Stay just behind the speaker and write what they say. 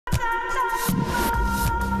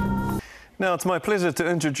Now, it's my pleasure to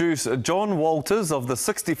introduce John Walters of the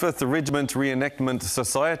 65th Regiment Reenactment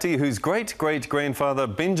Society, whose great-great-grandfather,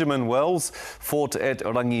 Benjamin Wells, fought at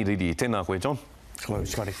Rangiriri. Tēnā koe, John. Hello,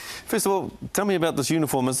 Scotty. First of all, tell me about this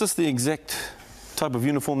uniform. Is this the exact type of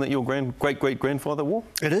uniform that your great-great-grandfather wore?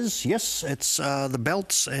 It is, yes. It's the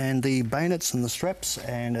belts and the bayonets and the straps,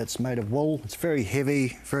 and it's made of wool. It's very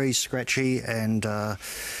heavy, very scratchy, and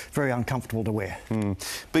very uncomfortable to wear.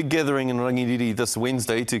 Big gathering in Rangiriri this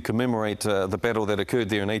Wednesday to commemorate the battle that occurred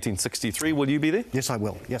there in 1863. Will you be there? Yes, I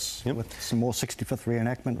will, yes, with some more 65th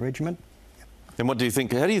Reenactment Regiment. And what do you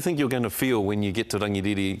think? How do you think you're going to feel when you get to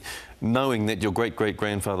Rangiriri, knowing that your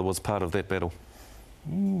great-great-grandfather was part of that battle?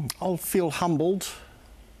 I'll feel humbled,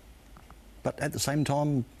 but at the same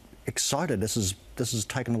time excited. This has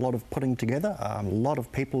taken a lot of putting together. A lot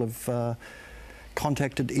of people have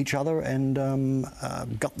contacted each other and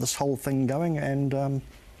got this whole thing going, and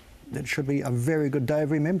it should be a very good day of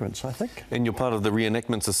remembrance, I think. And you're part of the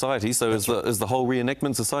Reenactment Society, so is the whole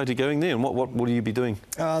Reenactment Society going there? And what will you be doing?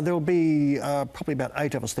 There will be probably about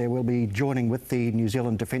 8 of us there. We'll be joining with the New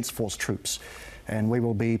Zealand Defence Force troops, and we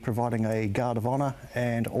will be providing a guard of honour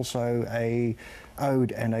and also a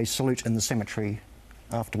ode and a salute in the cemetery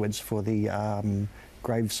afterwards for the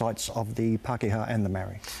grave sites of the Pakeha and the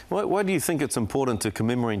Marae. Why do you think it's important to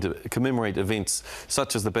commemorate events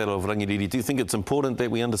such as the Battle of Rangiriri? Do you think it's important that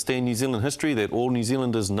we understand New Zealand history, that all New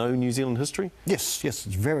Zealanders know New Zealand history? Yes, it's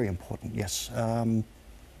very important, yes. A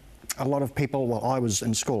lot of people, well, I was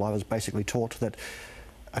in school, I was basically taught that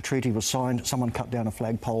a treaty was signed, someone cut down a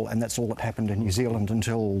flagpole, and that's all that happened in New Zealand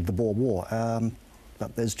until the Boer War.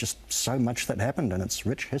 But there's just so much that happened, and it's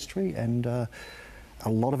rich history, and a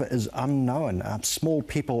lot of it is unknown. Small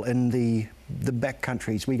people in the back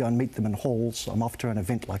countries, we go and meet them in halls. I'm off to an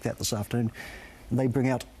event like that this afternoon. They bring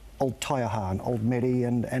out old taiaha and old meri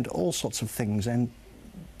and all sorts of things, and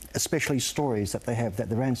especially stories that they have that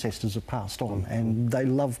their ancestors have passed on. And they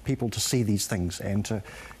love people to see these things and to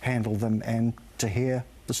handle them and to hear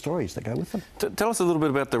the stories that go with them. Tell us a little bit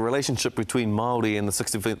about the relationship between Māori and the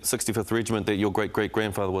 65th Regiment that your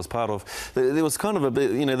great-great-grandfather was part of. There was kind of a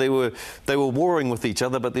bit, you know, they were warring with each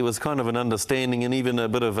other, but there was kind of an understanding and even a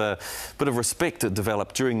bit of respect that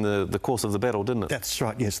developed during the course of the battle, didn't it? That's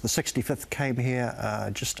right, yes. The 65th came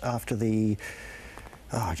here just after the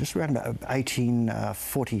just around about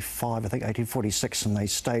 1845, I think 1846, and they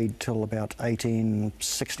stayed till about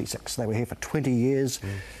 1866. They were here for 20 years.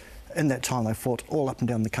 In that time they fought all up and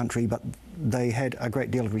down the country, but they had a great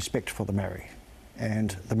deal of respect for the Marae,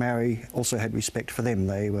 and the Marae also had respect for them.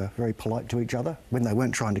 They were very polite to each other when they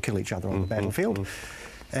weren't trying to kill each other on the battlefield.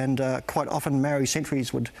 And quite often Marae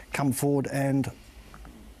sentries would come forward and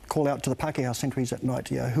call out to the Pakeha sentries at night,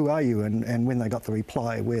 who are you? And when they got the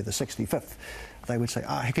reply, we're the 65th, they would say,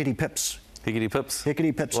 hickety pips. Hickety pips?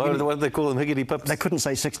 Hickety pips. Why did they call them hickety pips? They couldn't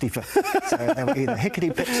say 65th, so they were either hickety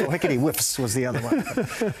pips or hickety whiffs was the other one.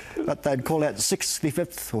 But they'd call out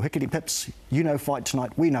 65th or hickety pips, you know fight tonight,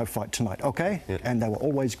 we know fight tonight, okay? Yeah. And they were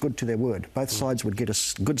always good to their word. Both sides would get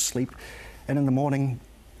a good sleep, and in the morning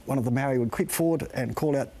one of the Marae would creep forward and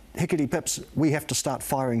call out, hickety pips, we have to start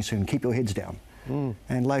firing soon, keep your heads down.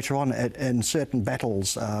 And later on, in certain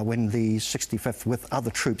battles, when the 65th with other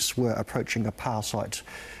troops were approaching a power site,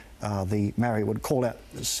 the Marae would call out,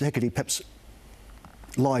 hickety pips,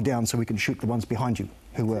 lie down so we can shoot the ones behind you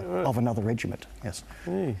who were of another regiment. Yes.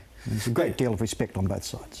 There's a great deal of respect on both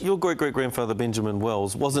sides. Your great-great-grandfather Benjamin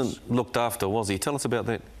Wells wasn't looked after, was he? Tell us about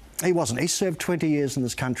that. He wasn't. He served 20 years in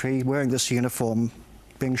this country, wearing this uniform,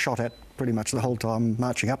 being shot at pretty much the whole time,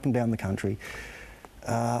 marching up and down the country.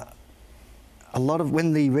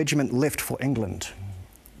 When the regiment left for England,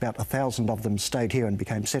 about 1,000 of them stayed here and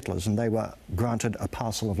became settlers, and they were granted a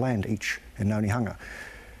parcel of land each in Onehunga.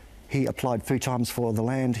 He applied 3 times for the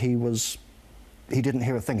land. He didn't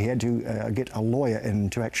hear a thing. He had to get a lawyer in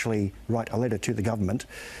to actually write a letter to the government,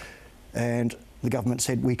 and the government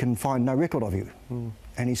said, we can find no record of you.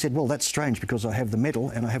 And he said, well, that's strange because I have the medal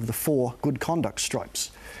and I have the 4 good conduct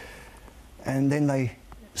stripes. And then they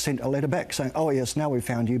sent a letter back saying, oh yes, now we've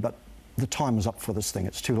found you, but the time is up for this thing,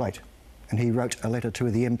 it's too late. And he wrote a letter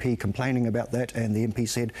to the MP complaining about that, and the MP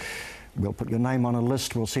said, we'll put your name on a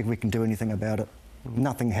list, we'll see if we can do anything about it.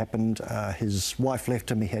 Nothing happened. His wife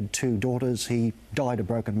left him, he had 2 daughters, he died a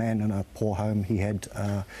broken man in a poor home. He had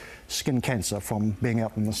skin cancer from being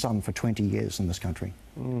out in the sun for 20 years in this country.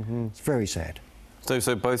 It's very sad.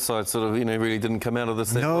 So both sides sort of, really didn't come out of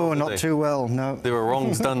this that No, well, not too well, no. There were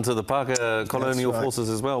wrongs done to the Pakeha colonial forces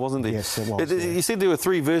as well, wasn't there? Yes, there was. You said there were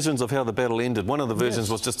 3 versions of how the battle ended. One of the versions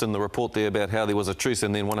was just in the report there about how there was a truce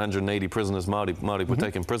and then 180 prisoners, Māori were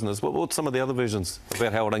taken prisoners. What's some of the other versions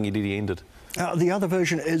about how Rangiriri ended? The other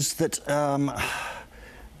version is that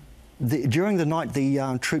during the night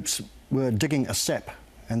the troops were digging a sap,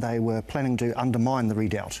 and they were planning to undermine the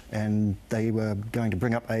redoubt, and they were going to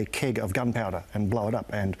bring up a keg of gunpowder and blow it up.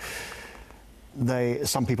 And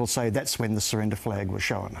some people say that's when the surrender flag was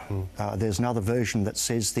shown. There's another version that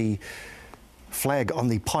says the flag on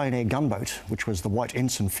the Pioneer gunboat, which was the white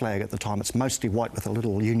ensign flag at the time, it's mostly white with a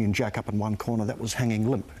little Union Jack up in one corner, that was hanging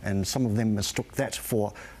limp, and some of them mistook that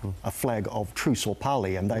for a flag of truce or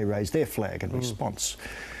parley, and they raised their flag in response.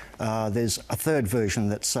 There's a third version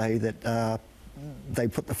that say that they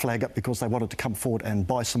put the flag up because they wanted to come forward and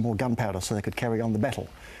buy some more gunpowder so they could carry on the battle.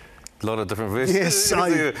 A lot of different versions. Yes,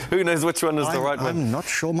 who knows which one is the right one? I'm not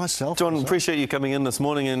sure myself. John, appreciate you coming in this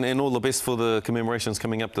morning, and all the best for the commemorations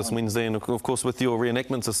coming up this Wednesday, and of course with your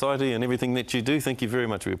Reenactment Society and everything that you do. Thank you very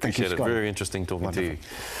much. We appreciate it. Very interesting talking to you.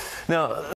 Now.